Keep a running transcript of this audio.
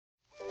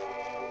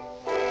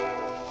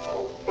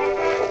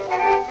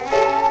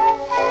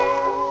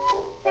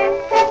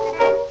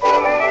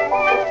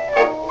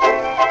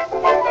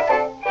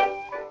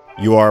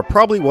You are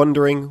probably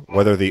wondering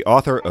whether the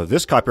author of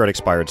this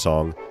copyright-expired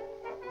song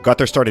got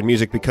their start in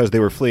music because they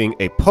were fleeing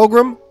a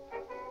pogrom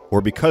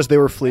or because they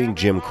were fleeing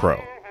Jim Crow.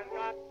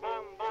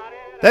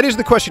 That is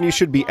the question you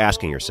should be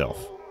asking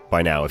yourself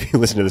by now if you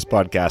listen to this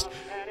podcast.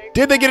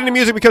 Did they get into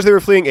music because they were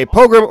fleeing a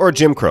pogrom or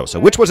Jim Crow?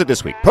 So which was it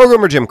this week?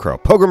 Pogrom or Jim Crow?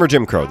 Pogrom or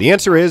Jim Crow? The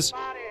answer is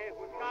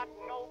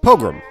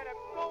pogrom.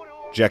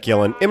 Jack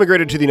Yellen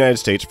immigrated to the United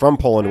States from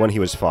Poland when he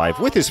was 5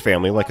 with his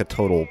family like a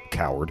total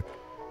coward.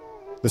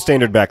 The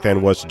standard back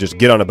then was to just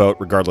get on a boat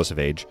regardless of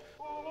age.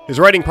 His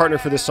writing partner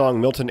for this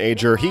song, Milton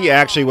Ager, he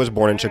actually was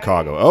born in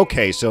Chicago.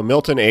 Okay, so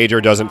Milton Ager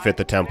doesn't fit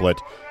the template.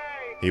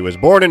 He was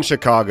born in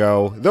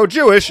Chicago, though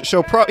Jewish,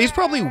 so he's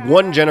probably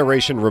one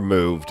generation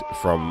removed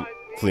from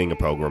fleeing a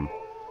pogrom.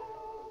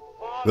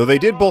 Though they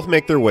did both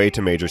make their way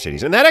to major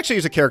cities. And that actually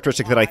is a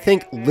characteristic that I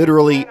think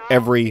literally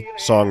every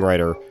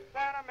songwriter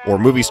or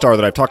movie star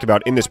that I've talked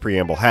about in this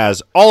preamble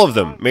has. All of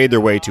them made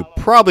their way to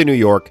probably New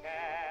York,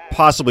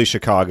 possibly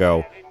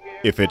Chicago,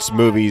 if it's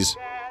movies,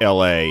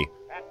 LA.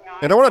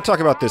 And I want to talk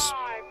about this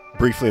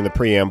briefly in the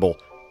preamble.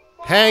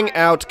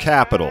 Hangout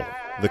capital.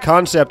 The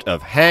concept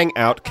of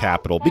hangout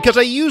capital. Because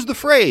I use the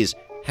phrase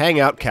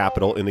hangout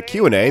capital in the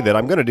Q&A that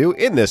I'm going to do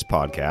in this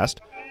podcast.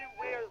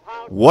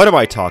 What am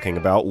I talking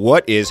about?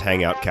 What is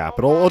hangout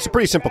capital? Well, it's a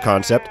pretty simple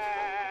concept.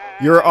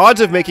 Your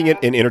odds of making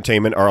it in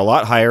entertainment are a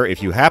lot higher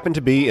if you happen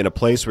to be in a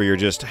place where you're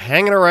just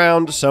hanging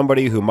around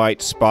somebody who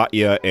might spot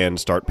you and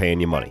start paying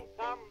you money.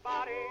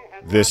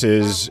 This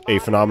is a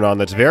phenomenon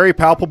that's very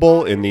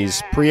palpable in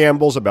these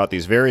preambles about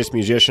these various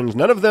musicians.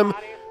 None of them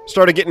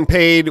started getting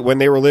paid when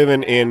they were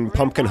living in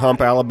Pumpkin Hump,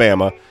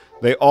 Alabama.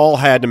 They all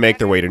had to make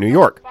their way to New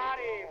York.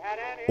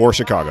 Or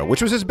Chicago,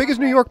 which was as big as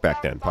New York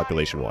back then,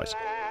 population-wise.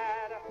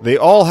 They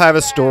all have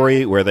a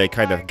story where they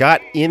kind of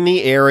got in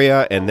the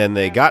area and then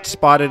they got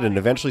spotted and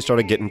eventually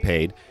started getting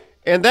paid.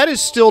 And that is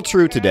still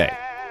true today.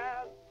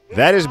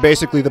 That is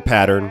basically the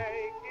pattern.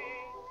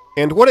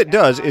 And what it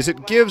does is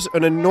it gives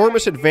an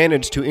enormous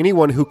advantage to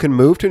anyone who can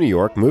move to New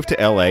York, move to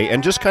LA,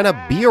 and just kind of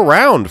be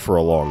around for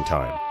a long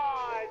time.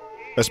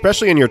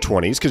 Especially in your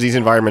 20s, because these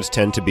environments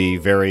tend to be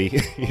very,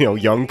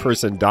 young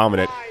person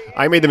dominant.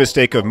 I made the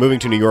mistake of moving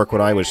to New York when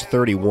I was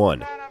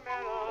 31.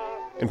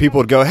 And people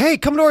would go, hey,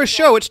 come to our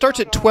show. It starts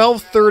at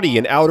 12:30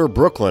 in outer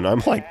Brooklyn.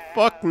 I'm like,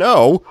 fuck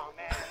no.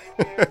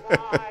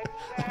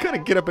 I gotta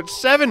get up at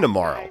 7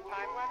 tomorrow.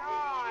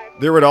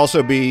 There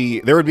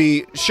would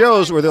be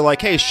shows where they're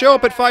like, hey, show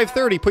up at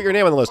 5:30, put your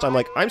name on the list. I'm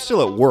like, I'm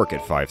still at work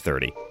at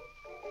 5:30.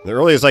 The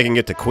earliest I can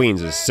get to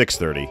Queens is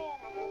 6:30.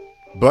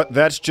 But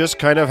that's just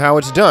kind of how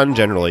it's done,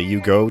 generally. You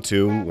go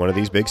to one of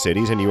these big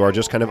cities and you are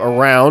just kind of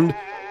around,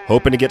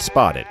 hoping to get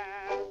spotted.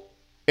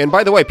 And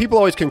by the way, people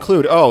always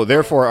conclude, oh,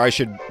 therefore I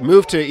should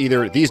move to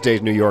either, these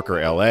days, New York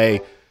or LA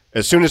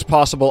as soon as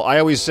possible. I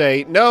always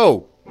say,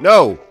 no,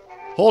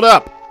 hold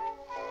up.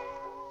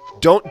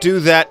 Don't do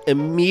that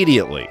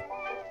immediately.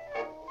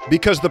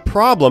 Because the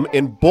problem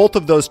in both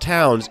of those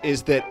towns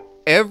is that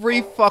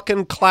every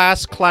fucking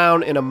class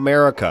clown in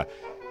America,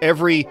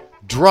 every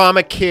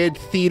drama kid,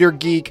 theater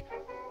geek,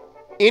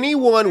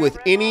 anyone with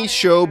any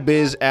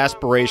showbiz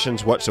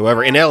aspirations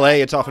whatsoever. In LA,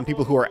 it's often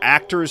people who are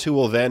actors who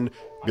will then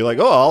be like,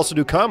 oh, I'll also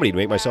do comedy to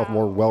make myself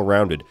more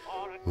well-rounded.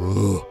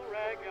 Ugh.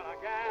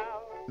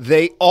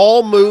 They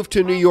all move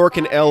to New York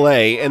and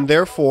LA, and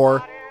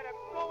therefore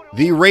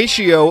the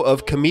ratio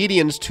of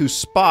comedians to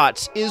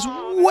spots is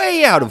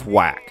way out of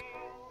whack.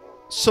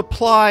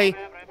 Supply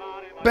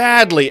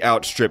badly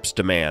outstrips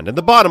demand. And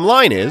the bottom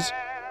line is,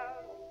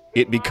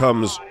 it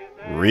becomes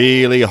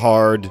really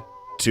hard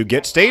to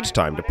get stage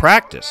time, to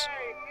practice.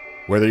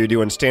 Whether you're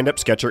doing stand-up,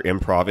 sketch, or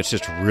improv, it's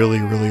just really,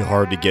 really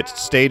hard to get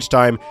stage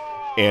time,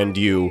 and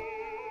you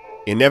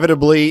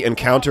inevitably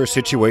encounter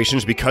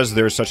situations, because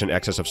there's such an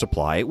excess of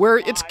supply, where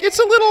it's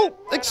a little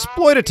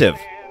exploitative.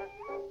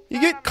 You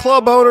get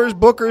club owners,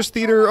 bookers,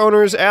 theater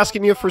owners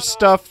asking you for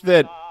stuff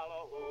that,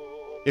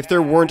 if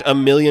there weren't a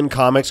million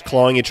comics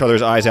clawing each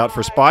other's eyes out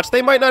for spots,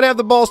 they might not have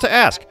the balls to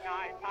ask.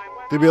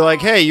 They'd be like,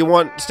 hey, you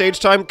want stage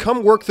time?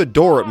 Come work the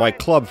door at my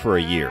club for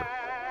a year.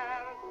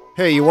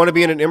 Hey, you want to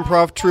be in an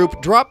improv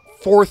troupe? Drop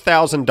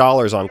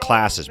 $4,000 on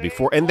classes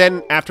before, and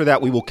then after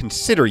that we will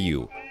consider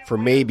you for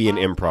maybe an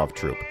improv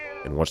troupe.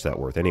 And what's that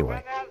worth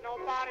anyway?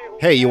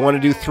 Hey, you want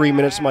to do 3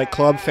 minutes at my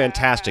club?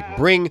 Fantastic.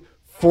 Bring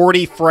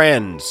 40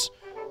 friends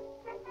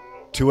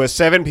to a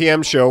 7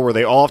 p.m. show where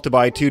they all have to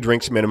buy 2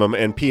 drinks minimum,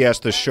 and P.S.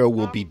 the show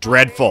will be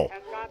dreadful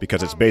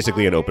because it's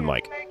basically an open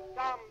mic.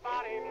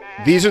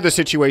 These are the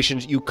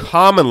situations you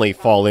commonly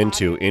fall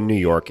into in New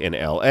York and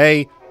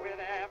L.A.,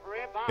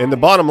 and the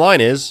bottom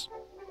line is,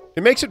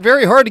 it makes it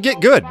very hard to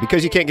get good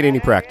because you can't get any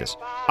practice.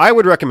 I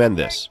would recommend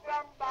this.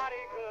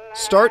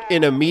 Start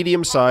in a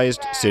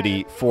medium-sized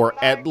city for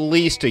at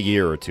least a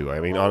year or 2.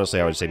 I mean,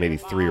 honestly, I would say maybe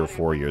 3 or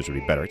 4 years would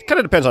be better. It kind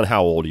of depends on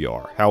how old you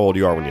are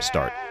when you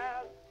start.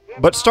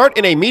 But start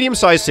in a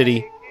medium-sized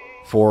city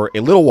for a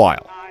little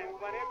while.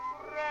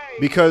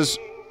 Because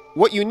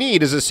what you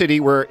need is a city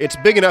where it's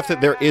big enough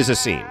that there is a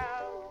scene.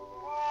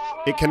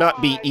 It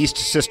cannot be East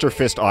Sister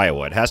Fist,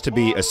 Iowa. It has to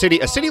be a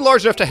city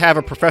large enough to have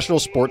a professional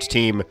sports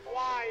team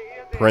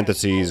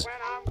parentheses,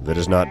 that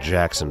is not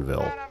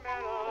Jacksonville.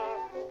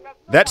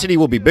 That city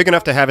will be big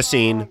enough to have a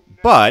scene,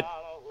 but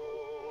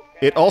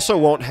it also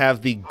won't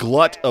have the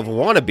glut of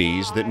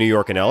wannabes that New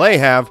York and LA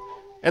have,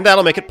 and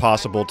that'll make it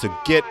possible to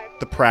get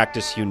the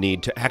practice you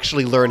need to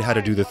actually learn how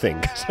to do the thing.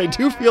 Because I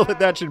do feel that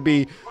that should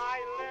be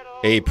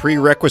a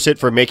prerequisite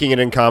for making it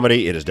in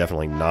comedy. It is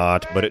definitely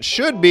not, but it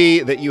should be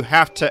that you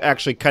have to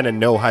actually kind of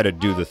know how to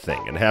do the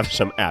thing and have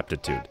some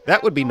aptitude.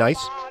 That would be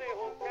nice.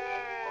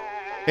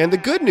 And the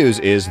good news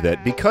is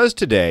that because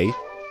today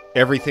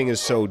everything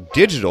is so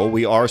digital,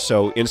 we are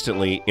so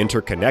instantly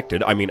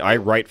interconnected. I mean, I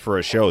write for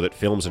a show that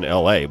films in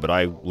LA, but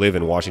I live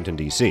in Washington,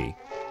 D.C.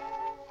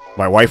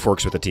 My wife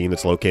works with a team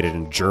that's located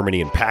in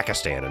Germany and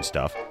Pakistan and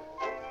stuff.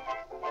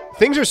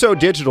 Things are so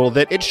digital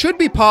that it should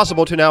be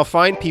possible to now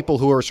find people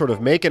who are sort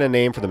of making a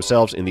name for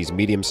themselves in these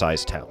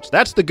medium-sized towns.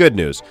 That's the good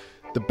news.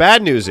 The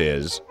bad news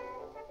is,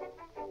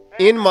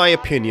 in my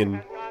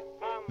opinion,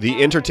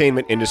 the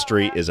entertainment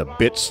industry is a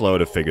bit slow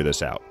to figure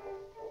this out.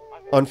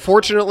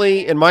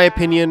 Unfortunately, in my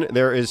opinion,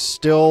 there is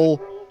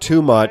still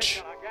too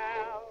much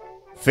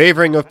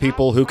favoring of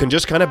people who can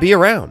just kind of be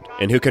around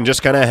and who can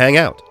just kind of hang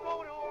out.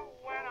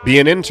 Be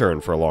an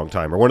intern for a long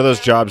time, or one of those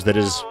jobs that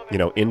is,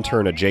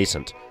 intern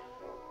adjacent.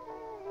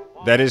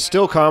 That is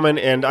still common,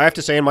 and I have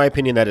to say, in my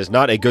opinion, that is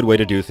not a good way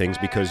to do things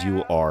because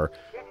you are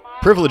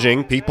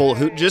privileging people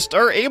who just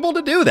are able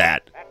to do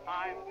that.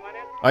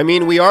 I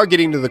mean, we are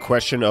getting to the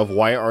question of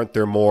why aren't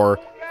there more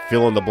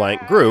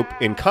fill-in-the-blank group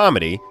in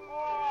comedy?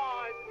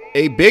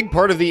 A big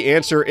part of the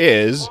answer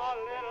is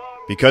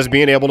because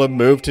being able to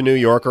move to New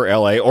York or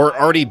LA, or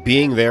already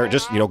being there,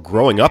 just,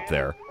 growing up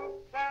there,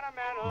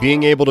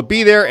 being able to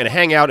be there and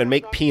hang out and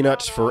make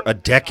peanuts for a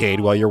decade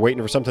while you're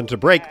waiting for something to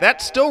break,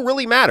 that still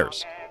really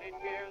matters.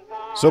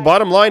 So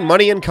bottom line,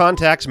 money and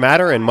contacts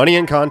matter, and money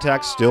and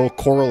contacts still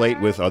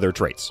correlate with other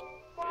traits.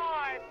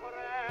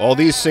 All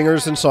these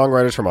singers and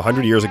songwriters from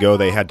 100 years ago,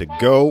 they had to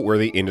go where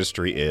the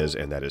industry is,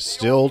 and that is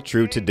still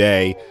true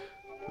today,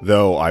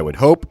 though I would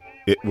hope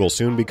it will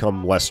soon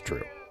become less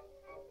true.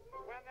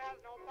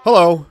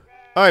 Hello,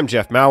 I'm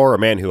Jeff Maurer, a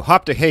man who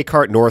hopped a hay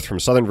cart north from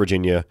Southern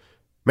Virginia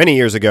many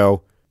years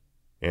ago,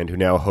 and who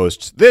now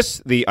hosts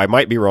this, the I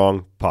Might Be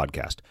Wrong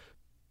podcast.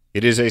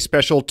 It is a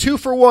special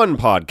 2-for-1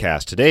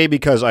 podcast today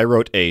because I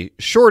wrote a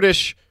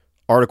shortish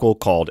article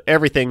called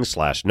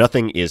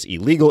Everything/Nothing is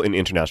Illegal in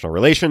International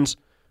Relations.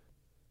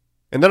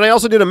 And then I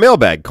also did a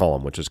mailbag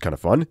column, which was kind of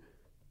fun.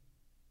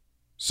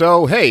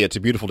 So, hey, it's a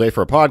beautiful day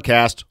for a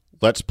podcast.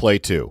 Let's play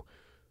two.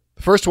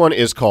 The first one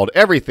is called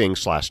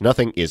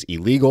Everything/Nothing is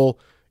Illegal.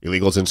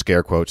 Illegal is in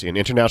scare quotes in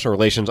international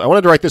relations. I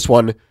wanted to write this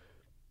one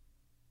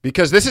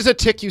because this is a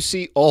tick you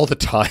see all the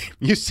time.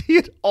 You see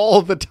it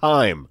all the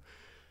time.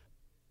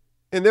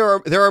 And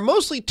there are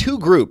mostly two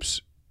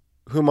groups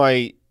whom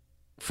I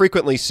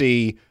frequently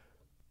see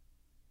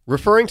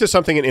referring to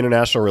something in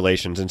international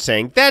relations and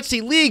saying, that's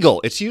illegal.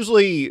 It's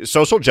usually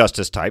social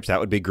justice types. That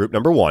would be group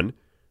number one.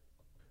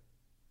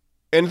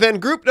 And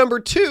then group number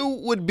two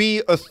would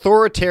be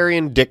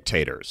authoritarian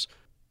dictators.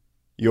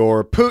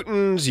 Your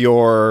Putins,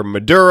 your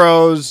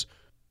Maduros,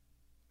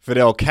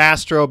 Fidel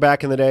Castro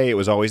back in the day. It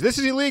was always, this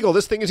is illegal.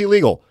 This thing is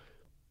illegal.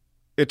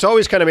 It's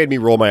always kind of made me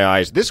roll my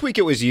eyes. This week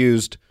it was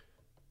used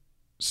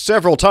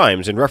several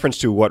times in reference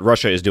to what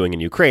Russia is doing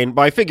in Ukraine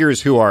by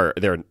figures who are,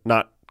 they're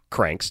not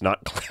cranks,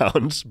 not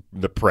clowns,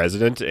 the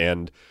president,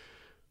 and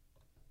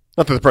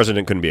not that the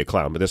president couldn't be a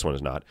clown, but this one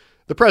is not.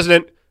 The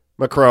president,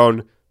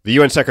 Macron, the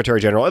UN Secretary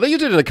General, they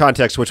used it in a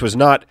context which was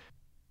not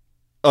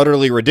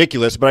utterly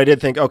ridiculous, but I did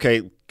think,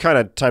 okay, kind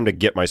of time to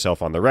get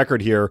myself on the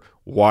record here,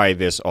 why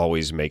this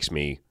always makes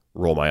me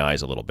roll my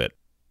eyes a little bit.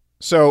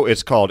 So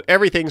it's called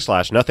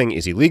Everything/Nothing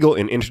is Illegal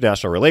in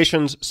International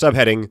Relations,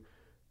 subheading,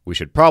 we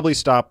should probably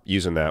stop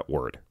using that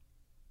word.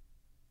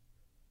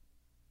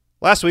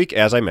 Last week,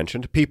 as I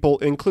mentioned, people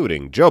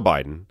including Joe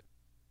Biden,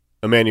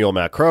 Emmanuel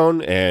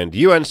Macron, and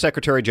UN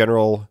Secretary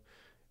General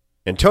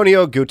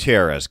Antonio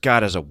Guterres.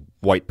 God, as a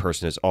white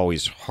person, it's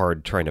always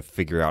hard trying to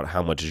figure out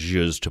how much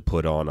zhuzh to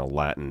put on a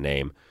Latin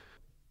name.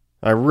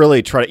 I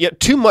really try to... Yeah,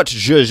 too much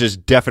zhuzh is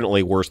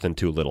definitely worse than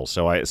too little.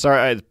 So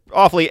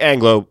awfully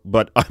Anglo,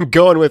 but I'm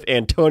going with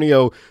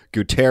Antonio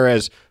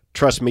Guterres.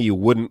 Trust me, you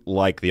wouldn't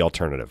like the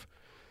alternative.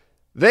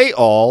 They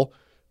all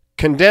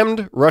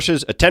condemned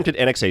Russia's attempted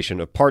annexation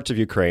of parts of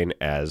Ukraine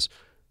as,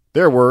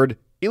 their word,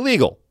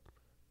 illegal.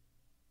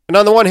 And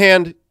on the one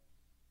hand,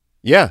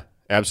 yeah,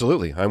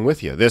 absolutely, I'm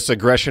with you. This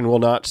aggression will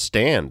not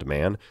stand,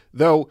 man.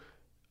 Though,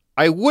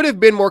 I would have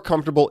been more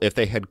comfortable if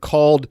they had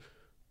called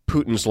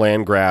Putin's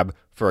land grab,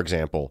 for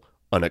example,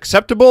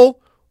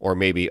 unacceptable, or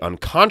maybe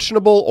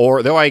unconscionable,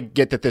 or, though I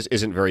get that this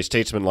isn't very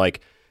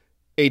statesmanlike,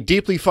 a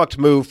deeply fucked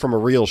move from a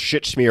real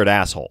shit-smeared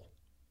asshole.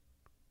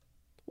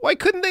 Why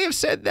couldn't they have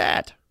said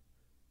that?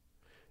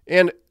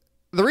 And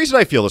the reason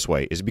I feel this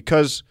way is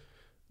because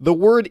the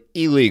word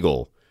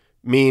illegal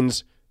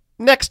means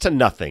next to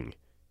nothing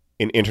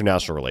in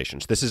international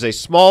relations. This is a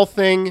small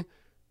thing,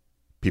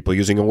 people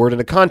using a word in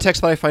a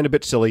context that I find a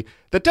bit silly,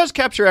 that does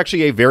capture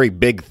actually a very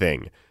big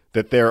thing,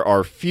 that there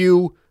are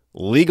few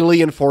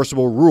legally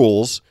enforceable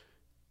rules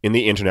in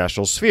the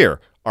international sphere.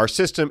 Our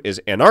system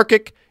is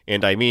anarchic,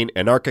 and I mean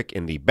anarchic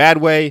in the bad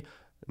way,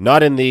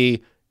 not in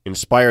the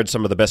inspired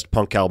some of the best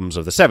punk albums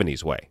of the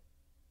 70s way.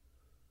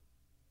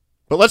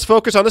 But let's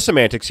focus on the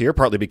semantics here,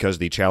 partly because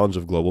the challenge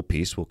of global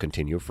peace will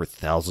continue for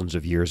thousands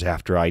of years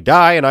after I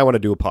die, and I want to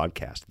do a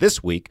podcast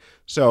this week.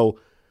 So,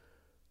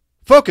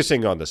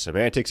 focusing on the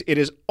semantics, it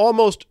is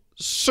almost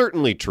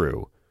certainly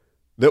true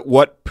that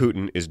what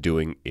Putin is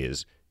doing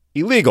is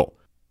illegal.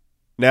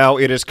 Now,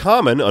 it is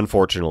common,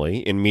 unfortunately,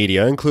 in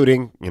media,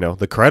 including,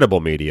 the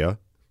credible media,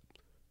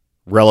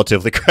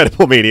 relatively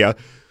credible media,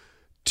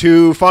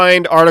 to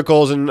find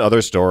articles and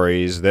other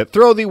stories that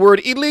throw the word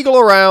illegal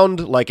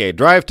around like a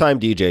drive-time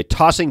DJ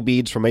tossing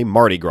beads from a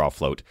Mardi Gras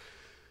float,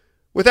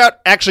 without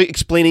actually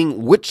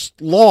explaining which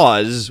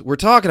laws we're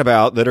talking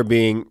about that are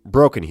being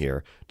broken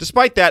here.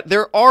 Despite that,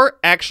 there are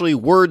actually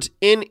words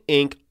in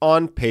ink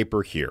on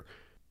paper here.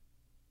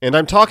 And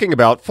I'm talking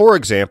about, for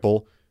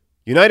example,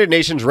 United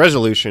Nations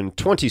Resolution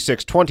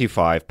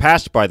 2625,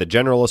 passed by the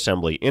General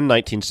Assembly in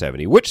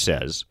 1970, which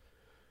says,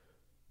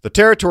 "The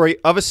territory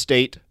of a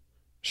state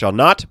shall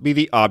not be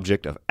the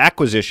object of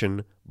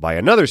acquisition by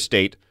another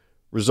state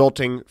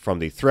resulting from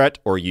the threat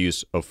or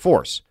use of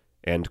force."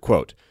 End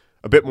quote.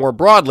 A bit more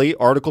broadly,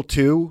 Article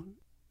 2,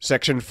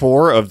 Section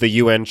 4 of the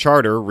UN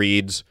Charter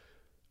reads,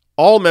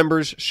 "All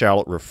members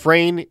shall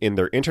refrain in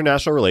their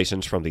international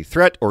relations from the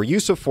threat or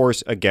use of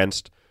force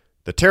against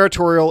the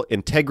territorial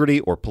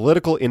integrity or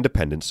political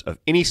independence of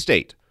any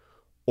state,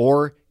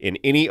 or in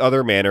any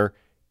other manner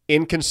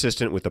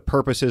inconsistent with the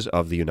purposes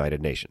of the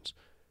United Nations."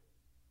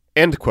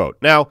 End quote.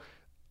 Now,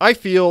 I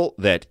feel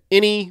that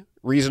any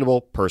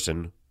reasonable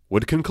person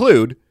would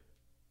conclude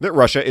that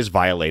Russia is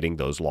violating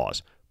those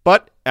laws.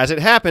 But, as it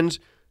happens,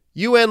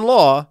 UN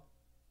law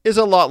is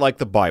a lot like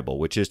the Bible,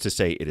 which is to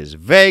say it is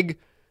vague,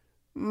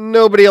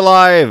 nobody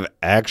alive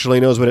actually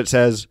knows what it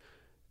says,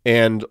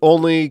 and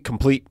only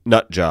complete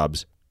nut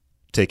jobs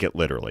take it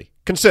literally.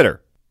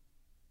 Consider,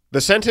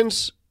 the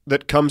sentence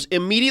that comes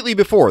immediately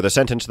before the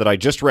sentence that I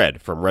just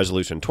read from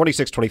Resolution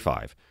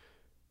 2625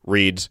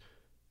 reads,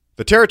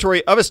 "The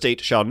territory of a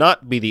state shall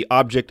not be the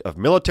object of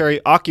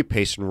military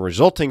occupation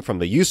resulting from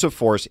the use of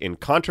force in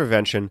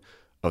contravention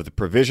of the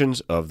provisions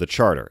of the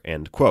Charter."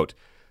 End quote.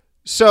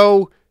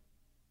 So,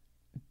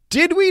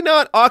 did we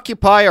not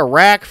occupy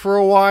Iraq for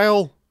a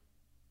while?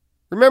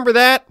 Remember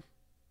that?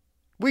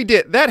 We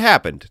did. That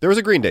happened. There was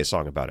a Green Day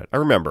song about it. I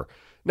remember.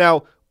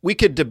 Now, we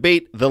could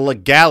debate the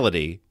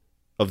legality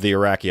of the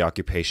Iraqi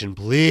occupation.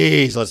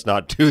 Please, let's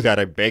not do that.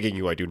 I'm begging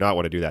you. I do not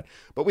want to do that.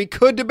 But we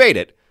could debate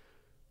it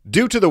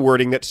due to the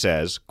wording that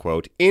says,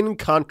 quote, "in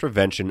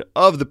contravention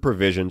of the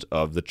provisions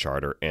of the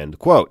Charter," end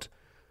quote.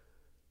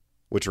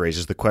 Which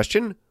raises the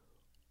question,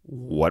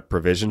 what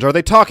provisions are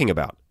they talking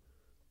about?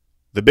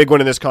 The big one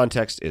in this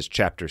context is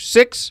Chapter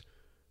 6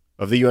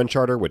 of the UN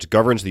Charter, which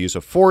governs the use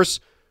of force.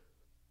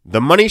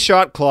 The money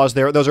shot clause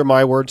there, those are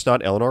my words,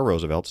 not Eleanor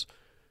Roosevelt's.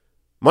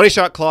 Money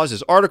shot clause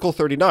is Article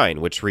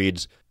 39, which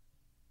reads,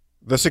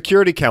 "The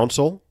Security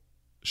Council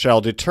shall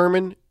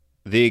determine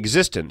the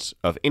existence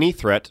of any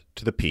threat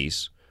to the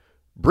peace,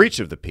 breach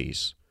of the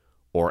peace,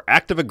 or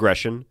act of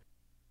aggression,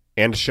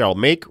 and shall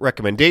make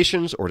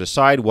recommendations or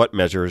decide what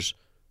measures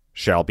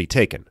shall be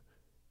taken."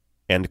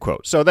 End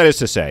quote. So that is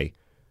to say,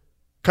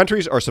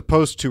 countries are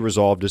supposed to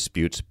resolve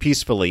disputes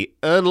peacefully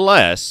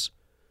unless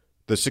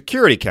the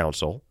Security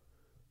Council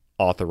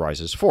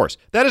authorizes force.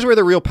 That is where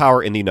the real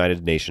power in the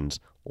United Nations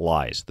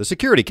lies. The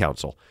Security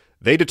Council.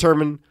 They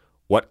determine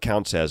what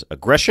counts as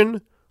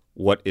aggression,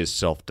 what is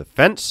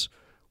self-defense,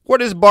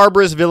 what is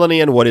barbarous villainy,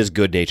 and what is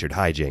good-natured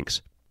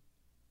hijinks.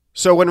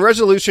 So when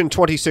Resolution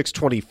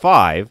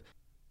 2625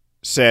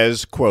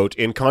 says, quote,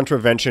 "in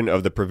contravention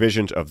of the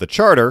provisions of the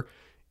Charter,"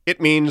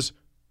 it means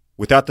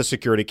without the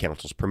Security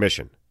Council's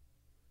permission.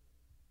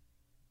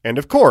 And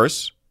of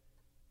course,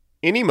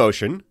 any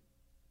motion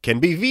can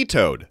be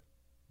vetoed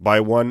by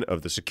one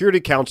of the Security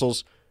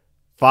Council's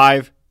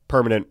 5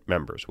 permanent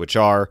members, which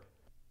are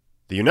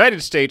the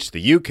United States,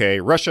 the UK,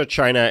 Russia,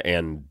 China,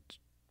 and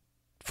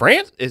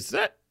France? Is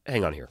that?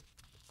 Hang on here.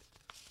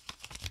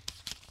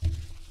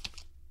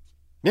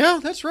 Yeah,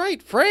 that's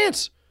right.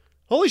 France.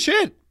 Holy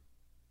shit.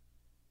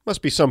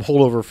 Must be some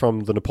holdover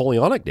from the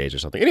Napoleonic days or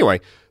something.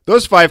 Anyway,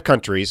 those 5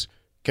 countries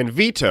can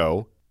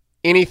veto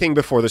anything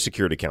before the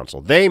Security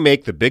Council. They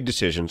make the big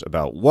decisions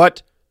about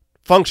what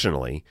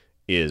functionally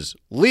is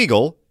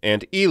legal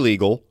and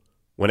illegal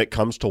when it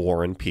comes to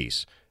war and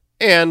peace.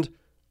 And,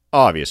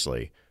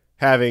 obviously,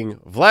 having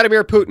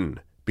Vladimir Putin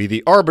be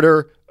the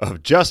arbiter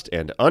of just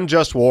and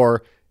unjust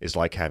war is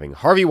like having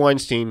Harvey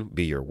Weinstein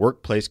be your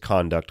workplace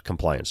conduct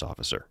compliance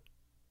officer.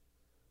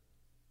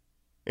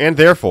 And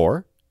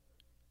therefore,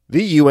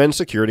 the UN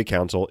Security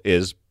Council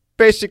is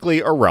basically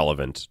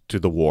irrelevant to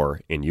the war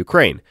in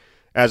Ukraine.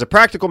 As a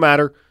practical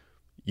matter,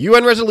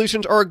 UN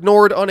resolutions are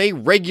ignored on a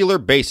regular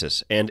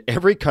basis, and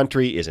every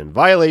country is in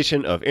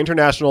violation of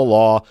international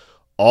law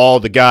all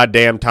the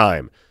goddamn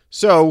time.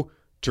 So,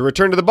 to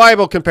return to the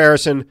Bible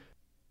comparison,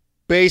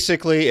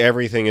 basically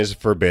everything is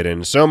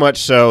forbidden, so much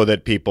so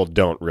that people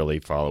don't really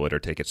follow it or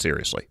take it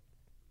seriously.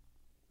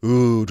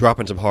 Ooh,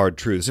 dropping some hard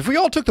truths. If we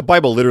all took the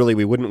Bible literally,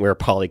 we wouldn't wear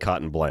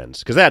polycotton blends,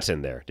 because that's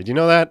in there. Did you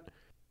know that?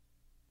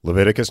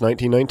 Leviticus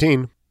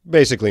 19:19.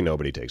 Basically,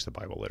 nobody takes the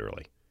Bible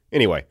literally.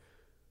 Anyway,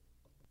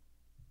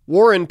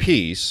 war and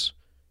peace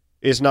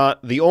is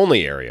not the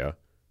only area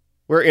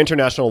where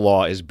international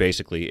law is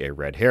basically a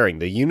red herring.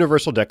 The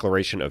Universal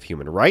Declaration of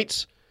Human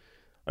Rights,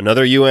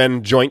 another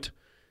UN joint,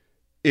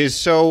 is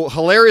so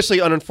hilariously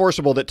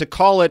unenforceable that to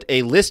call it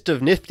a list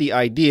of nifty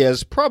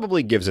ideas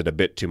probably gives it a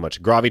bit too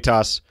much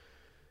gravitas.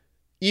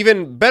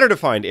 Even better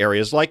defined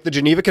areas like the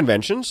Geneva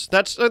Conventions,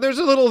 there's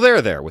a little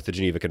there with the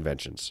Geneva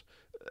Conventions.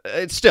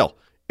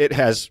 It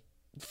has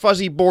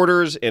fuzzy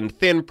borders and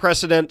thin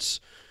precedents.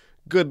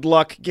 Good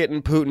luck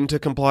getting Putin to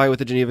comply with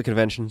the Geneva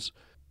Conventions.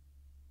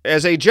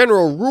 As a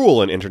general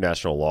rule in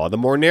international law, the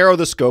more narrow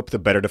the scope, the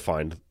better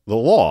defined the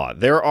law.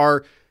 There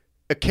are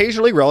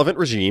occasionally relevant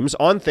regimes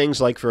on things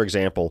like, for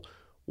example,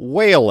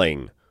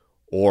 whaling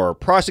or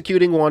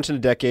prosecuting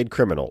once-in-a-decade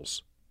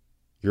criminals.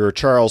 Your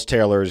Charles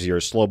Taylors, your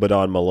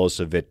Slobodan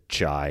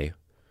Milosevic.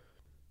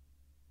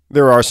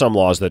 There are some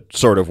laws that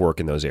sort of work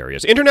in those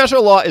areas.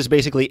 International law is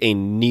basically a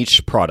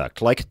niche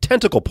product, like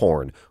tentacle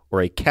porn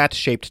or a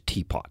cat-shaped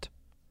teapot.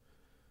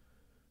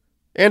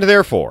 And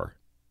therefore,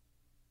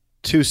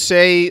 to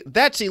say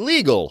that's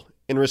illegal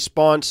in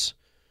response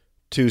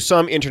to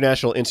some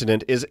international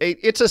incident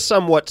it's a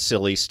somewhat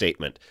silly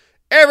statement.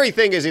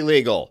 Everything is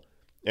illegal,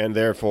 and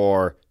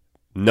therefore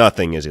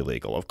nothing is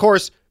illegal. Of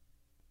course,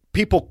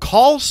 people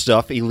call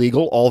stuff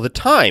illegal all the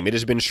time. It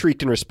has been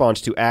shrieked in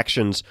response to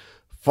actions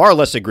far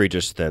less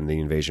egregious than the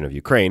invasion of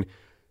Ukraine.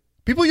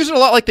 People use it a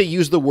lot like they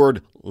use the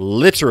word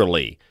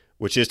literally,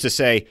 which is to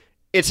say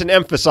it's an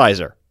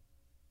emphasizer.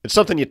 It's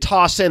something you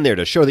toss in there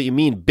to show that you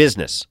mean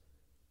business,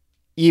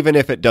 even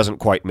if it doesn't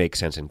quite make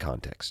sense in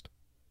context.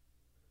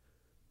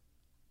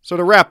 So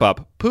to wrap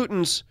up,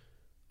 Putin's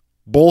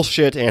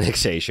bullshit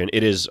annexation,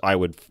 it is, I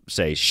would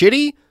say,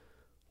 shitty,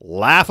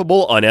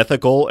 laughable,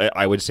 unethical.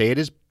 I would say it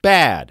is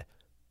bad.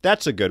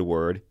 That's a good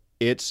word.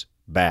 It's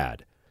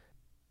bad.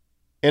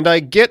 And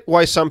I get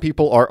why some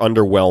people are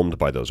underwhelmed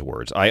by those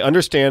words. I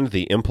understand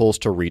the impulse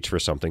to reach for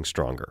something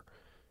stronger.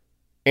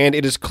 And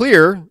it is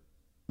clear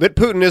that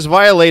Putin is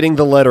violating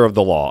the letter of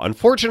the law.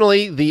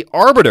 Unfortunately, the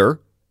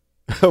arbiter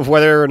of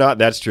whether or not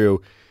that's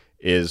true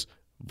is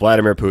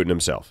Vladimir Putin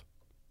himself.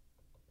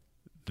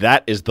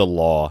 That is the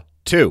law,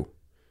 too.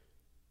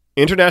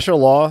 International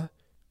law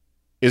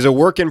is a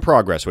work in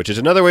progress, which is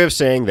another way of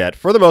saying that,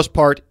 for the most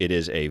part, it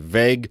is a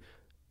vague,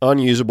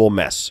 unusable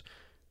mess.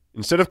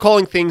 Instead of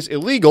calling things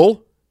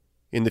illegal,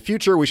 in the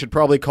future, we should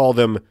probably call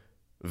them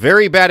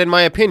very bad in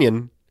my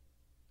opinion,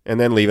 and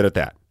then leave it at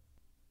that.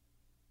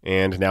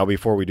 And now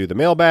before we do the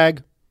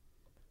mailbag,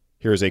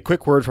 here's a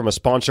quick word from a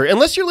sponsor,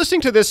 unless you're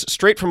listening to this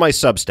straight from my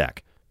Substack,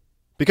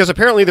 because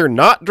apparently they're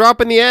not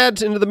dropping the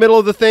ads into the middle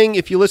of the thing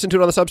if you listen to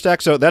it on the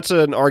Substack, so that's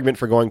an argument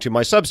for going to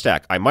my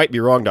Substack. I might be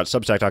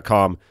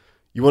wrong.substack.com.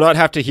 You will not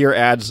have to hear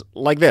ads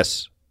like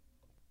this.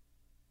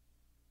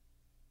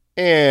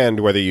 And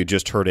whether you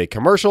just heard a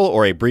commercial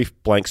or a brief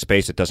blank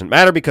space, it doesn't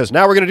matter, because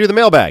now we're going to do the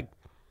mailbag.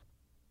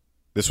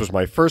 This was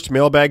my first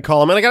mailbag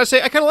column, and I got to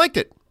say, I kind of liked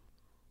it.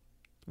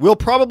 Will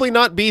probably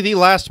not be the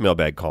last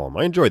mailbag column.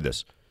 I enjoyed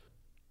this.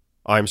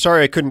 I'm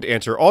sorry I couldn't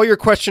answer all your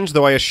questions,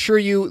 though I assure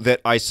you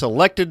that I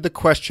selected the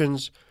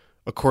questions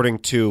according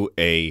to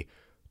a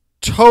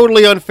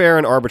totally unfair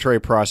and arbitrary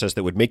process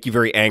that would make you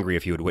very angry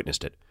if you had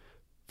witnessed it.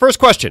 First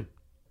question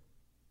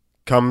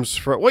comes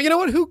from, well, you know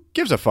what? Who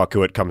gives a fuck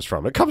who it comes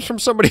from? It comes from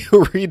somebody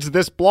who reads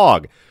this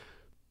blog.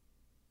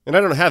 And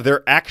I don't have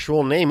their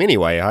actual name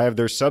anyway. I have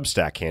their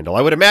Substack handle.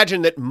 I would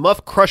imagine that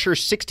Muff Crusher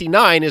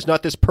 69 is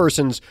not this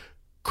person's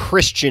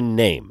Christian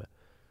name.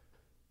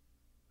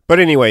 But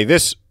anyway,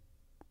 this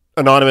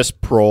anonymous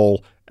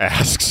prole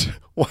asks,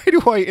 why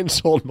do I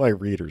insult my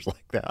readers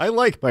like that? I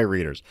like my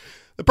readers.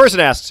 The person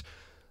asks,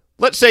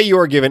 let's say you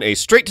are given a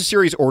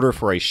straight-to-series order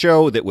for a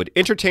show that would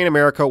entertain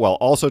America while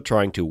also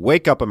trying to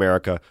wake up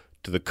America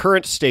to the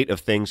current state of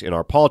things in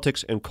our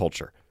politics and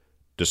culture.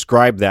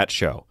 Describe that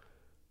show.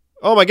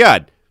 Oh my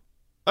God,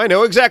 I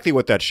know exactly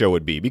what that show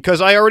would be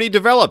because I already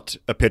developed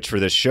a pitch for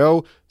this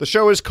show. The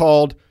show is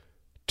called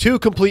Two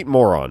Complete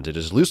Morons. It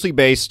is loosely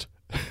based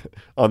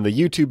on the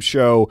YouTube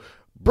show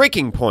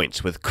Breaking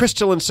Points with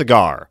Crystal and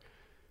Cigar.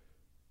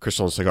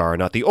 Crystal and Cigar are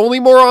not the only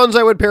morons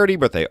I would parody,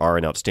 but they are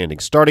an outstanding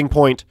starting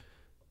point.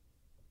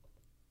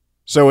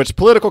 So it's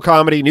political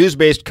comedy,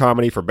 news-based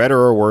comedy, for better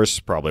or worse,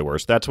 probably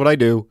worse. That's what I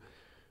do.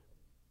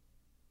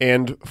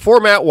 And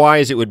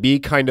format-wise, it would be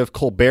kind of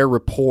Colbert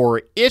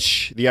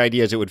Report-ish. The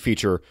idea is it would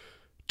feature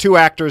two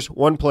actors,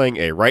 one playing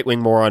a right-wing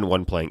moron,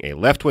 one playing a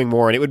left-wing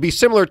moron. It would be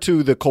similar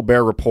to the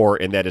Colbert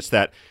Report in that it's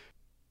that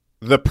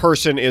the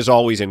person is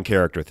always in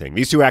character thing.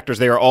 These two actors,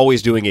 they are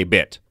always doing a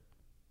bit.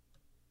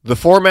 The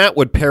format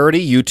would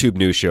parody YouTube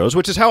news shows,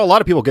 which is how a lot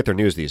of people get their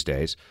news these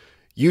days.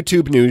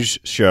 YouTube news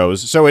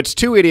shows. So it's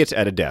two idiots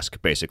at a desk,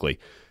 basically.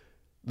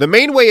 The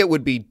main way it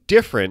would be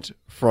different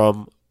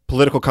from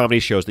political comedy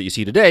shows that you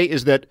see today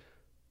is that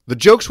the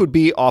jokes would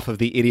be off of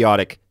the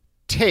idiotic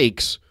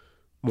takes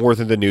more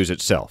than the news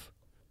itself.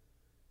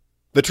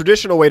 The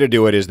traditional way to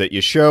do it is that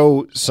you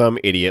show some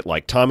idiot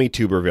like Tommy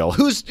Tuberville,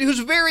 whose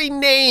very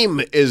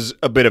name is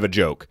a bit of a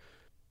joke.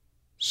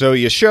 So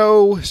you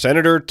show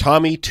Senator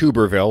Tommy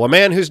Tuberville, a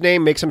man whose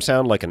name makes him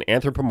sound like an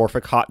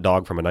anthropomorphic hot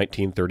dog from a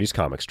 1930s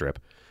comic strip.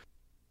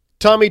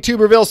 Tommy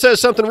Tuberville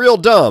says something real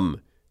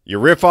dumb. You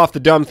riff off the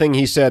dumb thing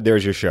he said,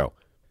 there's your show.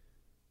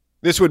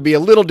 This would be a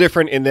little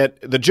different in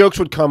that the jokes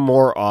would come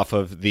more off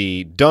of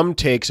the dumb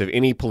takes of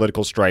any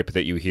political stripe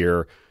that you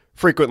hear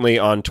frequently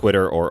on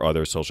Twitter or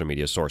other social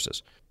media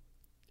sources.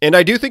 And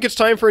I do think it's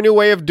time for a new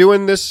way of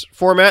doing this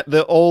format,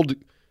 the old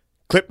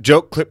clip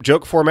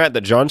joke format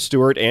that Jon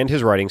Stewart and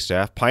his writing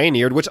staff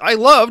pioneered, which I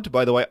loved,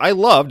 by the way. I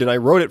loved, and I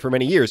wrote it for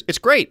many years. It's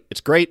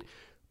great,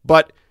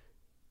 but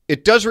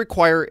it does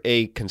require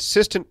a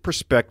consistent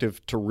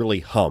perspective to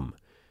really hum.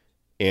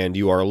 And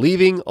you are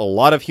leaving a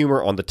lot of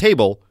humor on the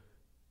table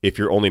if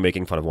you're only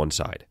making fun of one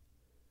side.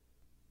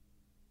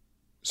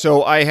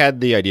 So I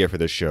had the idea for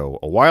this show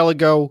a while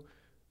ago.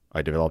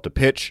 I developed a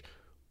pitch.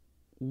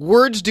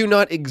 Words do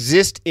not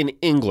exist in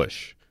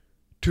English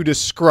to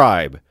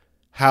describe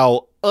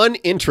how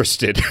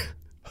uninterested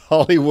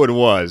Hollywood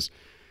was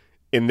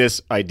in this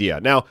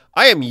idea. Now,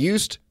 I am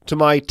used to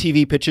my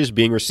TV pitches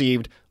being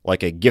received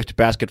like a gift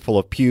basket full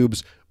of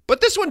pubes,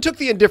 but this one took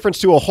the indifference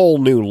to a whole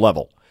new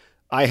level.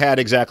 I had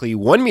exactly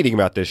one meeting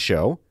about this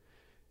show,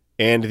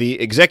 and the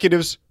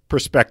executive's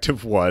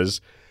perspective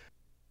was,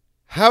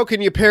 how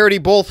can you parody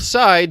both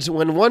sides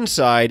when one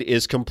side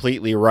is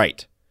completely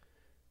right?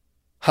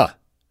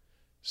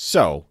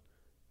 So,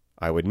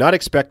 I would not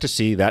expect to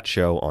see that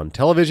show on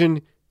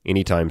television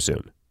anytime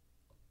soon.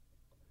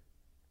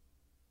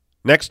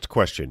 Next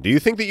question. Do you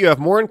think that you have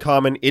more in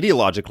common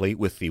ideologically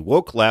with the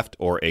woke left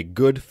or a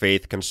good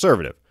faith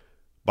conservative?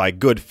 By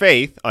good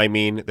faith, I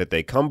mean that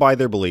they come by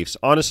their beliefs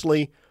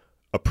honestly,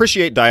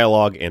 appreciate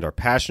dialogue, and are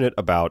passionate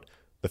about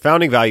the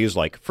founding values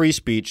like free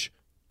speech,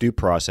 due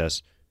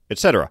process,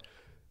 etc.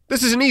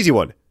 This is an easy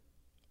one.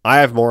 I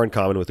have more in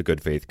common with a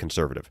good faith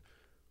conservative.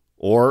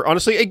 Or,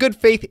 honestly, a good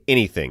faith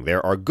anything.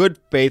 There are good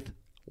faith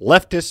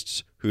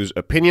leftists whose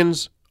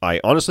opinions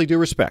I honestly do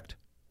respect.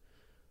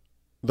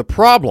 The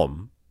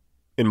problem,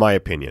 in my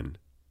opinion,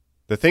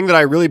 the thing that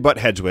I really butt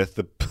heads with,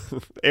 the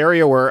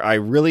area where I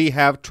really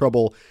have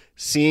trouble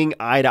seeing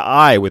eye to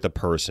eye with a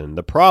person,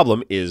 the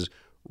problem is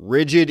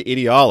rigid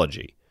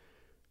ideology.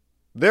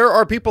 There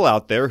are people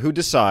out there who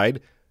decide,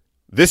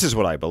 this is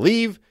what I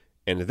believe,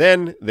 and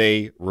then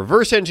they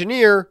reverse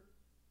engineer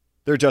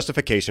their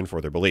justification for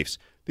their beliefs.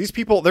 These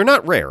people, they're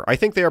not rare. I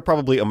think they are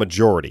probably a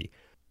majority.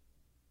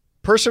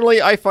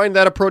 Personally, I find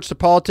that approach to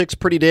politics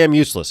pretty damn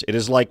useless. It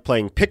is like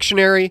playing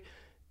Pictionary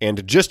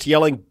and just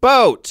yelling,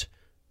 boat,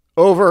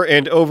 over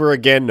and over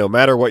again, no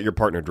matter what your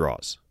partner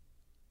draws.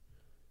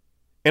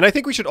 And I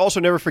think we should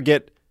also never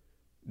forget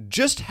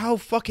just how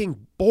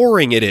fucking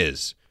boring it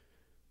is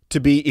to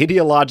be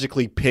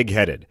ideologically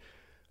pig-headed.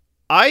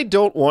 I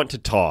don't want to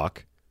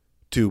talk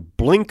to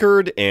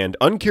blinkered and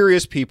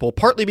uncurious people,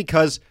 partly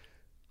because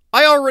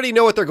I already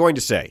know what they're going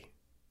to say.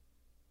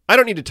 I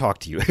don't need to talk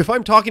to you. If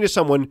I'm talking to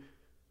someone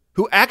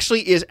who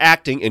actually is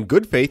acting in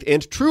good faith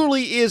and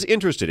truly is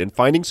interested in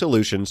finding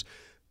solutions,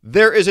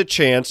 there is a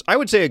chance, I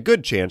would say a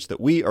good chance, that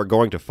we are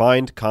going to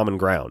find common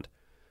ground.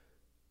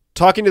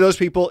 Talking to those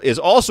people is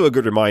also a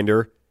good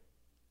reminder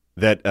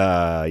that,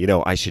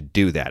 I should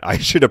do that. I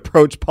should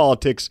approach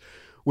politics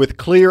with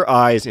clear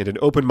eyes and an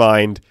open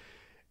mind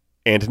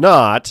and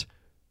not,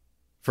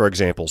 for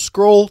example,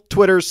 scroll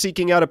Twitter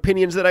seeking out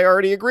opinions that I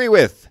already agree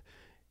with,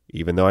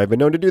 even though I've been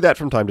known to do that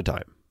from time to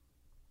time.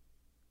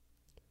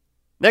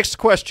 Next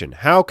question.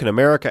 How can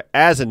America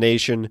as a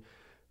nation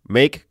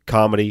make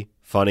comedy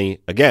funny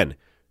again?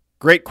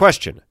 Great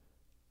question.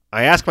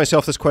 I ask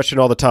myself this question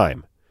all the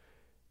time.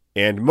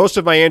 And most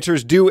of my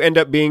answers do end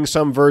up being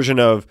some version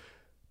of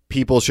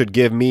people should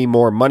give me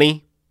more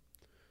money,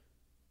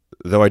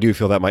 though I do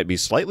feel that might be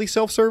slightly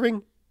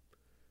self-serving.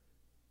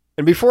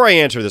 And before I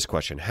answer this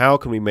question, how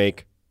can we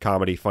make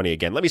comedy funny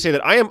again? Let me say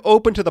that I am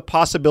open to the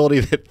possibility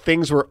that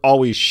things were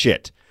always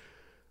shit.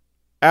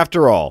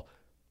 After all,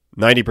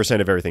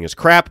 90% of everything is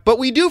crap, but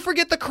we do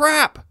forget the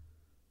crap.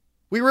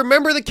 We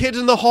remember the kids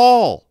in the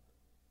hall,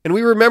 and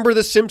we remember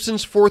The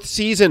Simpsons' 4th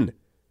season,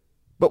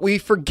 but we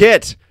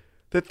forget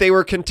that they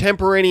were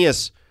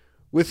contemporaneous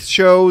with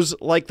shows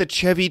like The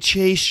Chevy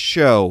Chase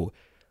Show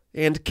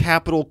and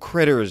Capitol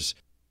Critters.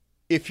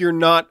 If you're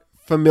not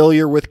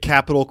familiar with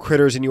Capitol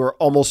Critters, and you are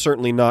almost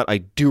certainly not, I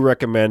do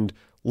recommend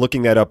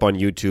looking that up on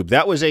YouTube.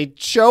 That was a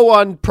show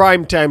on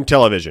primetime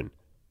television.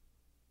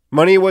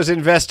 Money was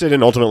invested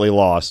and ultimately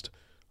lost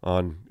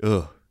on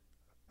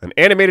an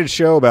animated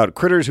show about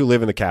critters who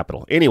live in the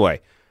Capitol. Anyway,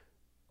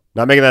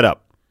 not making that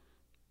up.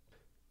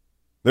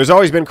 There's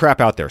always been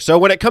crap out there. So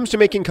when it comes to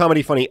making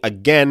comedy funny,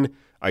 again,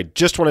 I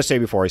just want to say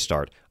before I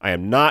start, I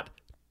am not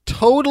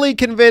totally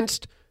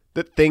convinced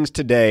that things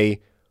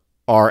today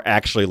are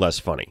actually less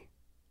funny.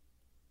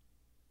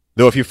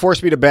 Though if you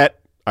force me to bet,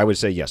 I would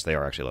say yes, they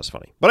are actually less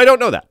funny. But I don't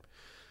know that.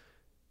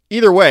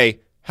 Either way,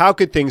 how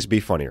could things be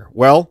funnier?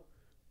 Well,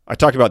 I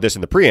talked about this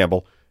in the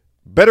preamble.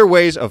 better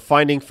ways of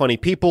finding funny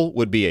people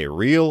would be a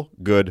real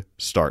good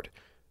start.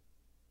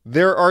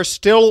 There are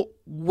still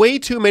way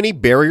too many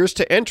barriers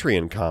to entry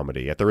in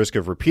comedy. At the risk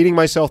of repeating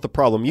myself, the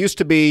problem used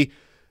to be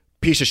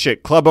piece of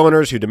shit club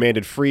owners who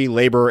demanded free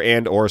labor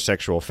and or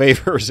sexual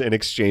favors in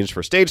exchange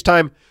for stage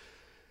time.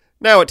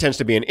 Now it tends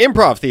to be an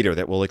improv theater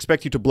that will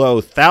expect you to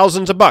blow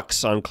thousands of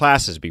bucks on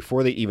classes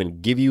before they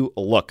even give you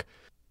a look.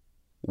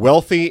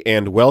 Wealthy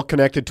and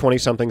well-connected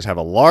 20-somethings have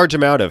a large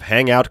amount of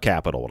hangout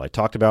capital, what I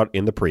talked about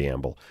in the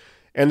preamble.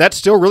 And that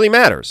still really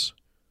matters.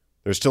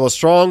 There's still a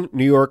strong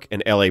New York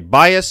and LA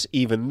bias,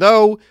 even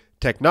though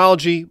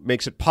technology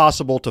makes it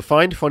possible to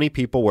find funny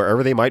people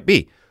wherever they might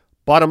be.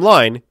 Bottom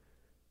line,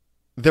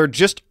 there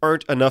just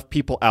aren't enough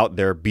people out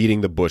there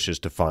beating the bushes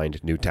to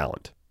find new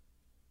talent,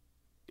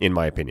 in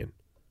my opinion.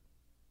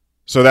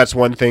 So that's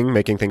one thing,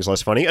 making things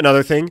less funny.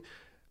 Another thing,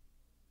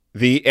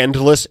 the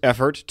endless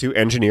effort to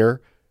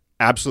engineer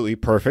absolutely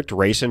perfect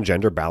race and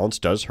gender balance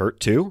does hurt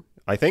too,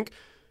 I think.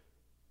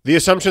 The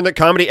assumption that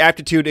comedy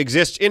aptitude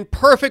exists in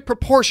perfect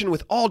proportion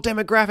with all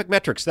demographic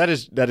metrics, that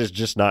is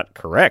just not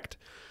correct.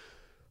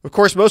 Of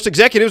course, most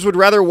executives would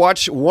rather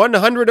watch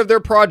 100 of their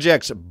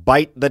projects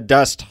bite the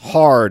dust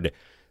hard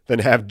than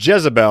have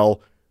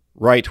Jezebel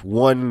write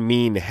one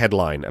mean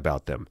headline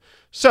about them.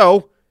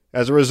 So,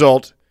 as a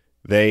result,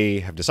 they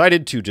have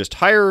decided to just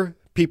hire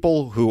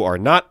people who are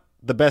not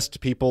the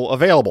best people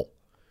available.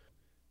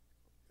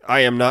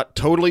 I am not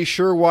totally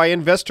sure why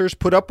investors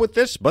put up with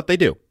this, but they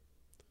do.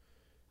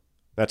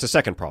 That's a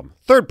second problem.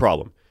 Third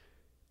problem,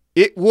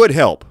 it would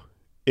help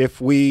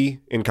if we,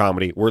 in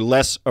comedy, were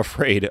less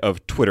afraid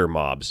of Twitter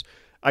mobs.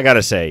 I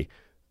gotta say,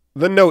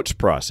 the notes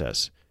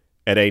process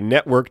at a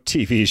network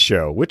TV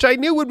show, which I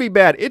knew would be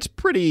bad, it's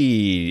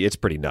pretty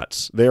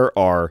nuts. There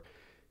are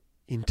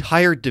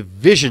entire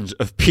divisions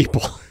of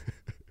people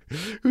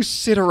who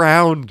sit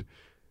around.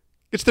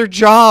 It's their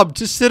job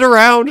to sit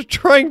around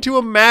trying to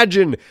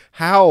imagine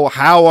how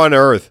on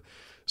earth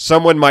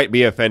someone might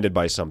be offended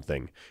by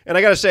something. And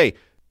I gotta say,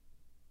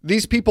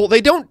 these people,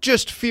 they don't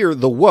just fear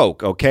the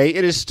woke, okay?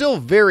 It is still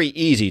very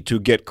easy to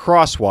get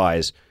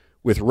crosswise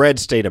with red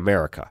state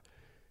America.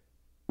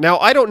 Now,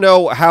 I don't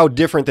know how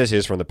different this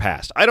is from the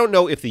past. I don't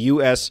know if the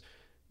U.S.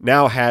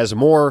 now has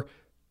more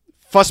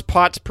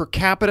fusspots per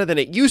capita than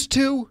it used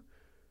to,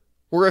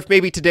 or if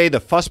maybe today the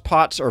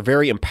fusspots are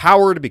very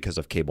empowered because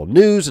of cable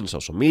news and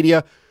social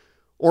media,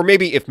 or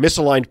maybe if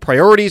misaligned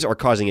priorities are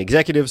causing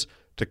executives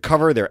to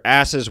cover their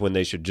asses when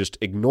they should just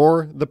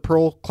ignore the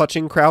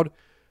pearl-clutching crowd.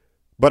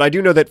 But I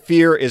do know that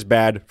fear is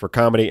bad for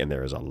comedy, and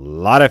there is a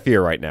lot of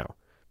fear right now.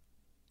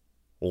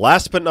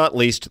 Last but not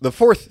least, the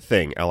fourth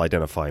thing I'll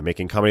identify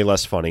making comedy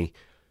less funny,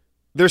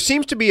 there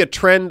seems to be a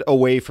trend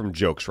away from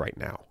jokes right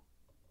now.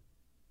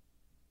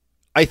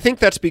 I think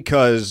that's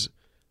because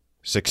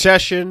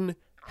Succession,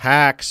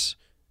 Hacks,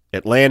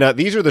 Atlanta,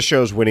 these are the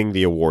shows winning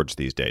the awards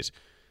these days.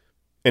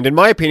 And in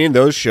my opinion,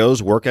 those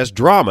shows work as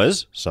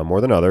dramas, some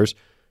more than others,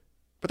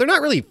 but they're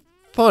not really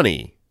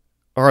funny,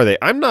 are they?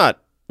 I'm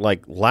not,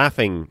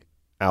 laughing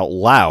out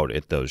loud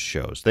at those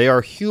shows. They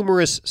are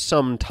humorous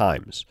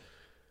sometimes.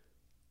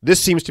 This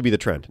seems to be the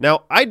trend.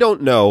 Now, I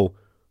don't know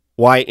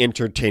why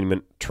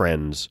entertainment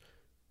trends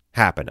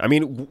happen. I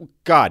mean,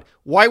 God,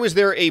 why was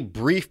there a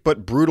brief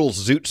but brutal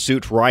Zoot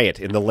Suit riot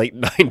in the late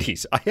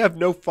 90s? I have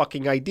no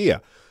fucking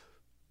idea.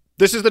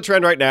 This is the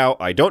trend right now.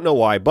 I don't know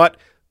why, but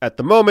at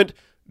the moment,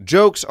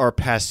 jokes are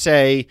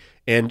passé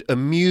and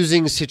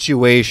amusing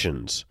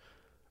situations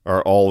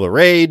are all the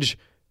rage,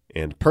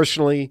 and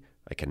personally,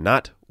 I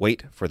cannot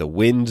wait for the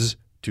winds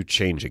to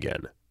change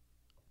again.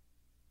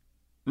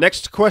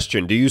 Next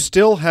question. Do you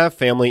still have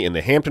family in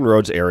the Hampton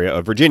Roads area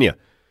of Virginia?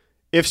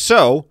 If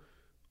so,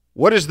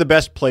 what is the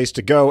best place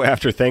to go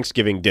after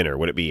Thanksgiving dinner?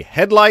 Would it be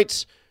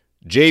Headlights,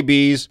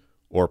 JB's,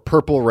 or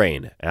Purple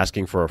Rain?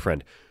 Asking for a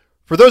friend.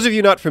 For those of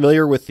you not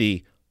familiar with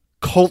the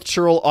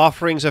cultural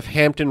offerings of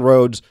Hampton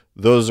Roads,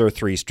 those are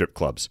 3 strip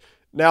clubs.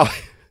 Now,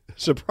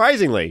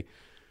 surprisingly,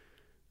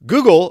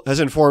 Google has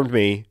informed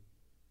me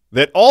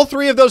that all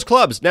 3 of those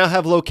clubs now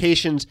have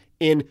locations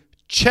in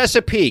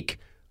Chesapeake,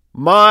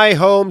 my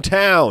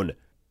hometown.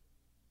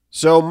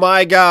 So,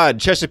 my God,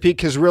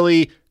 Chesapeake has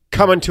really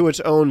come into its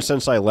own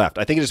since I left.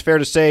 I think it is fair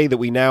to say that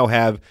we now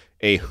have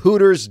a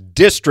Hooters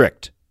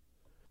district.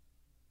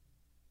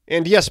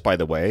 And yes, by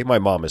the way, my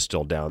mom is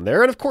still down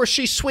there, and of course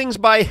she swings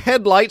by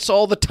Headlights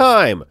all the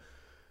time.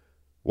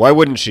 Why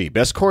wouldn't she?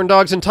 Best corn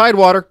dogs in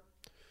Tidewater.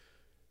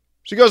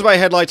 She goes by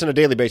Headlights on a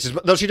daily basis,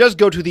 though she does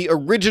go to the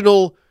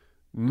original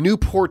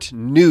Newport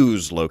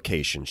News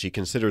location. She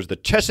considers the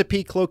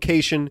Chesapeake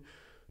location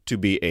to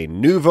be a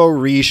nouveau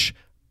riche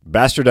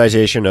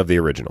bastardization of the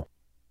original.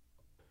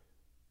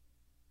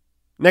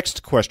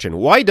 Next question.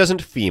 Why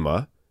doesn't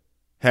FEMA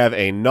have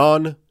a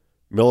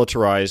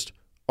non-militarized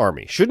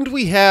army? Shouldn't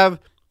we have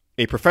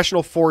a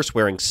professional force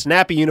wearing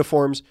snappy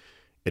uniforms,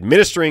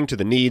 administering to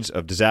the needs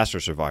of disaster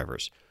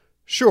survivors?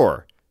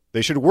 Sure,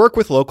 they should work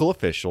with local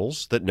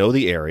officials that know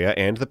the area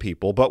and the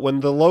people, but when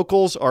the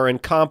locals are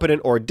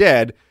incompetent or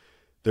dead,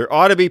 there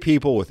ought to be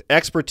people with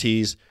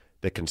expertise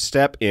that can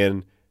step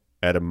in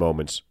at a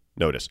moment's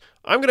notice.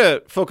 I'm going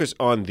to focus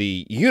on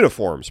the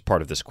uniforms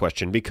part of this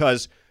question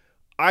because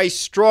I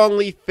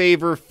strongly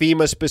favor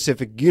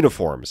FEMA-specific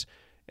uniforms.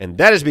 And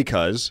that is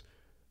because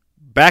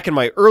back in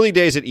my early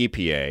days at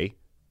EPA,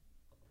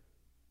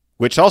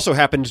 which also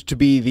happened to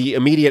be the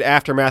immediate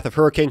aftermath of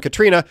Hurricane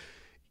Katrina,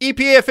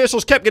 EPA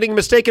officials kept getting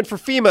mistaken for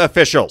FEMA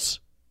officials.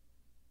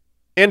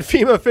 And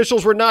FEMA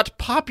officials were not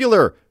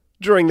popular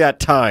during that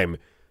time,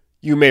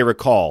 you may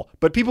recall.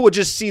 But people would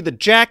just see the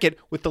jacket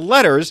with the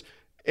letters,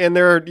 and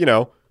they're,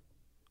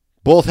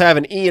 both have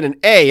an E and an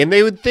A, and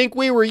they would think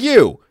we were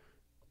you.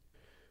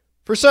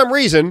 For some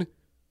reason,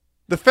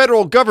 the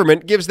federal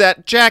government gives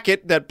that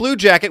jacket, that blue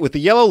jacket with the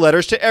yellow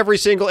letters, to every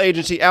single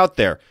agency out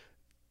there.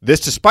 This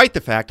despite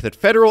the fact that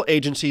federal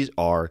agencies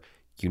are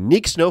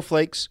unique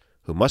snowflakes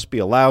who must be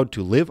allowed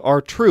to live our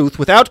truth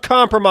without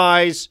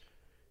compromise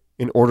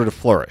in order to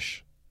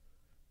flourish.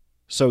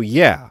 So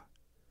yeah,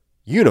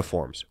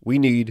 uniforms. We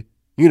need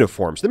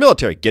uniforms. The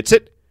military gets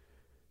it.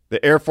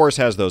 The Air Force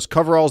has those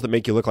coveralls that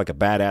make you look like a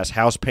badass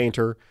house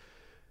painter.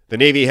 The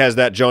Navy has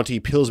that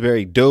jaunty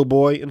Pillsbury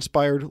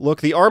Doughboy-inspired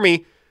look. The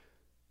Army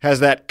has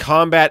that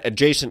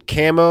combat-adjacent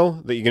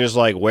camo that you can just,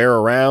 wear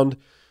around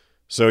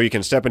so you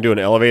can step into an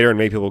elevator and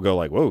make people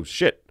go whoa,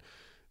 shit.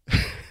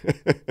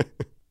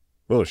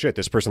 Whoa, shit,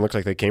 this person looks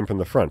like they came from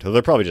the front.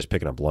 They're probably just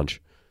picking up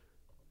lunch.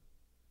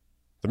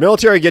 The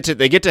military gets it.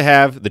 They get to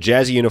have the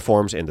jazzy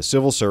uniforms, and the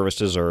civil service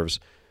deserves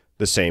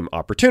the same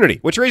opportunity,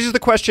 which raises the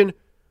question,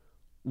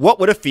 what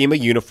would a FEMA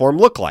uniform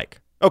look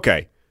like?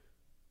 Okay,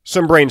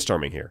 some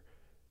brainstorming here.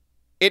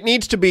 It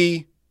needs to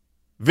be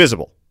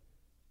visible.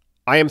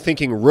 I am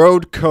thinking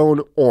road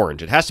cone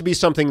orange. It has to be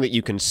something that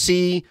you can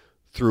see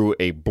through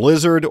a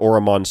blizzard or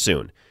a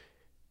monsoon.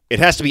 It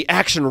has to be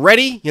action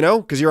ready,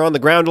 because you're on the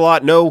ground a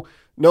lot. No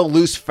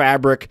loose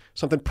fabric,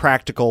 something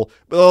practical.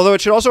 Although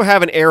it should also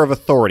have an air of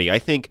authority. I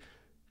think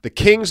the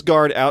King's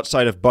Guard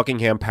outside of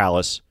Buckingham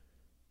Palace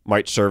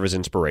might serve as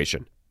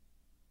inspiration.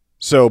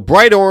 So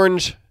bright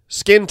orange,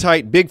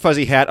 skin-tight, big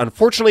fuzzy hat.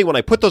 Unfortunately, when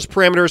I put those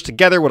parameters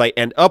together, what I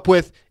end up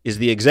with is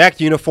the exact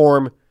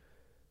uniform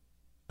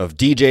of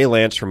DJ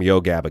Lance from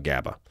Yo Gabba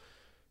Gabba.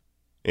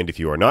 And if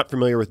you are not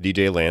familiar with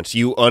DJ Lance,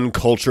 you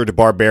uncultured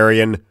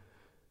barbarian,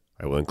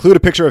 I will include a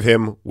picture of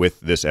him with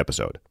this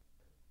episode.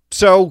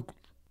 So,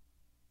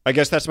 I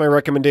guess that's my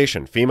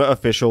recommendation. FEMA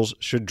officials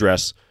should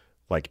dress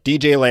like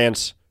DJ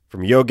Lance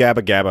from Yo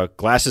Gabba Gabba.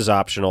 Glasses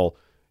optional.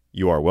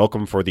 You are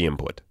welcome for the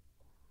input.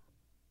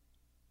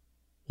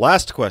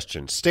 Last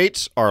question.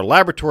 States are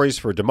laboratories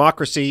for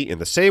democracy in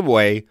the same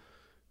way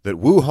that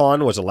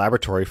Wuhan was a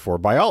laboratory for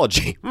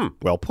biology.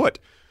 Well put.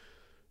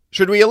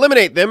 Should we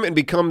eliminate them and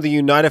become the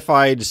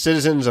unified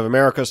citizens of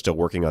America, still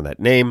working on that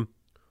name?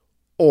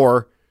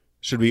 Or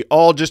should we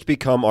all just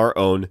become our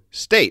own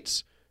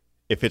states?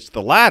 If it's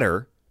the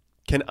latter,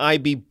 can I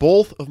be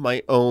both of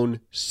my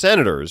own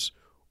senators,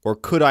 or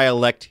could I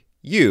elect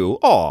you,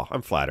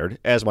 I'm flattered,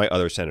 as my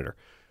other senator?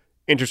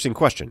 Interesting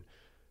question.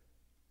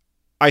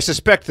 I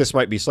suspect this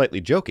might be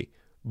slightly jokey,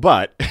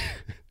 but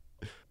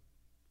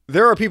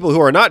there are people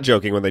who are not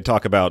joking when they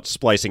talk about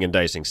splicing and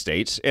dicing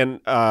states, and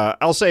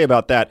I'll say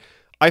about that,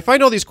 I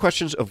find all these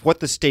questions of what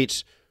the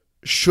states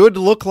should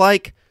look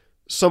like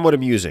somewhat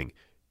amusing.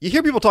 You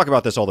hear people talk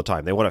about this all the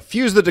time. They want to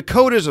fuse the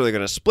Dakotas, or they're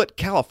going to split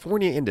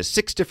California into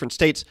 6 different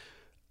states.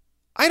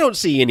 I don't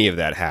see any of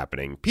that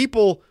happening.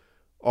 People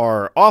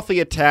are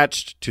awfully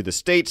attached to the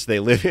states they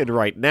live in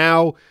right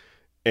now,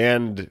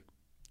 and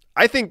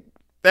I think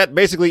that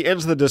basically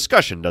ends the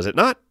discussion, does it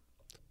not?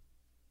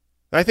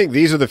 I think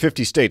these are the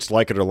 50 states,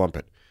 like it or lump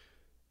it.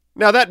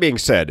 Now, that being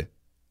said,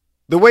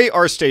 the way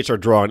our states are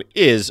drawn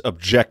is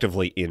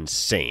objectively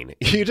insane.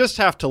 You just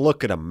have to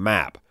look at a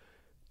map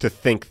to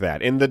think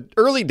that. In the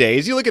early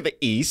days, you look at the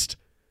East,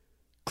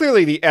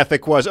 clearly the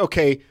ethic was,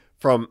 okay,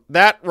 from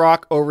that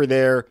rock over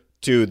there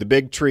to the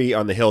big tree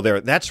on the hill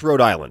there, that's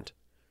Rhode Island.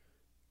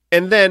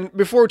 And then,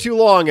 before too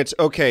long, it's,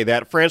 okay,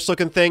 that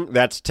France-looking thing,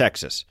 that's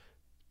Texas.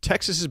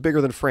 Texas is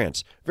bigger than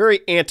France. Very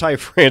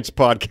anti-France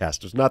podcast.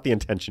 It was not the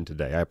intention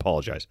today. I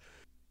apologize.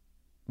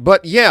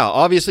 But yeah,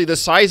 obviously the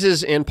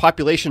sizes and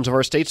populations of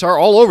our states are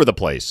all over the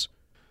place.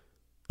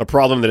 A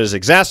problem that is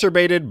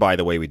exacerbated by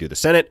the way we do the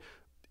Senate.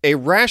 A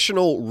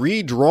rational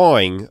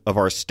redrawing of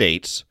our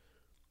states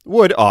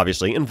would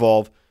obviously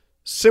involve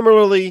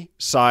similarly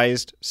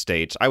sized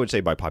states, I would say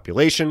by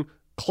population,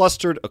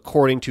 clustered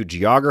according to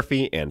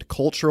geography and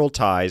cultural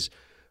ties,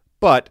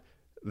 but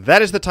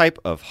that is the type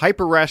of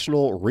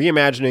hyper-rational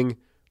reimagining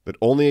that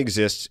only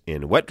exists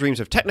in wet dreams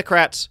of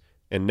technocrats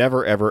and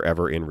never, ever,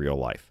 ever in real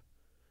life.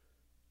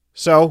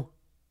 So,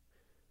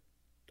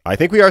 I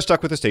think we are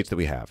stuck with the states that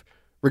we have.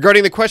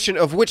 Regarding the question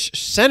of which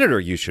senator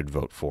you should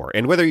vote for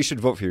and whether you should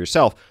vote for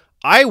yourself,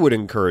 I would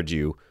encourage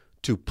you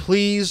to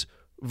please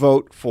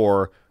vote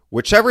for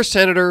whichever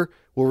senator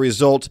will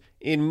result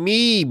in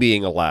me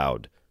being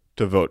allowed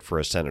to vote for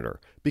a senator.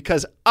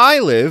 Because I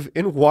live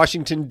in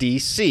Washington,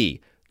 D.C.,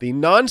 the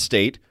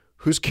non-state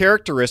whose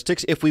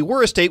characteristics, if we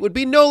were a state, would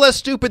be no less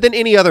stupid than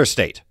any other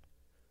state.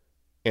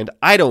 And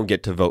I don't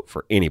get to vote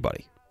for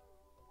anybody.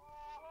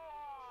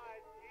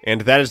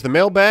 And that is the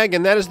mailbag,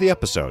 and that is the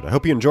episode. I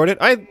hope you enjoyed it.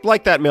 I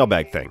like that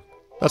mailbag thing.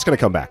 That's going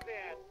to come back.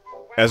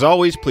 As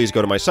always, please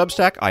go to my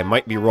Substack,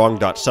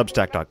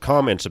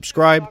 imightbewrong.substack.com, and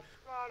subscribe.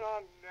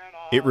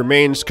 It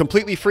remains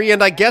completely free,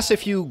 and I guess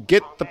if you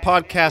get the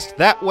podcast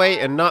that way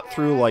and not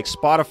through like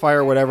Spotify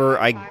or whatever,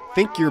 I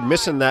think you're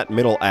missing that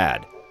middle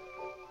ad.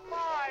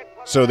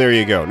 So there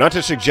you go. Not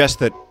to suggest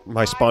that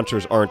my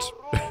sponsors aren't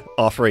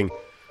offering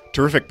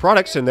terrific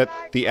products and that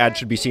the ad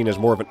should be seen as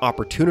more of an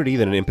opportunity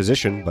than an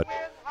imposition, but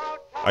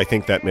I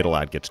think that middle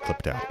ad gets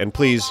clipped out. And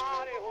please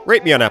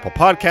rate me on Apple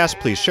Podcasts.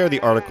 Please share the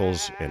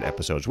articles and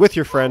episodes with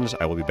your friends.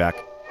 I will be back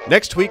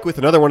next week with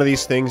another one of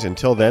these things.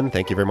 Until then,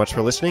 thank you very much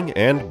for listening,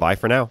 and bye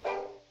for now.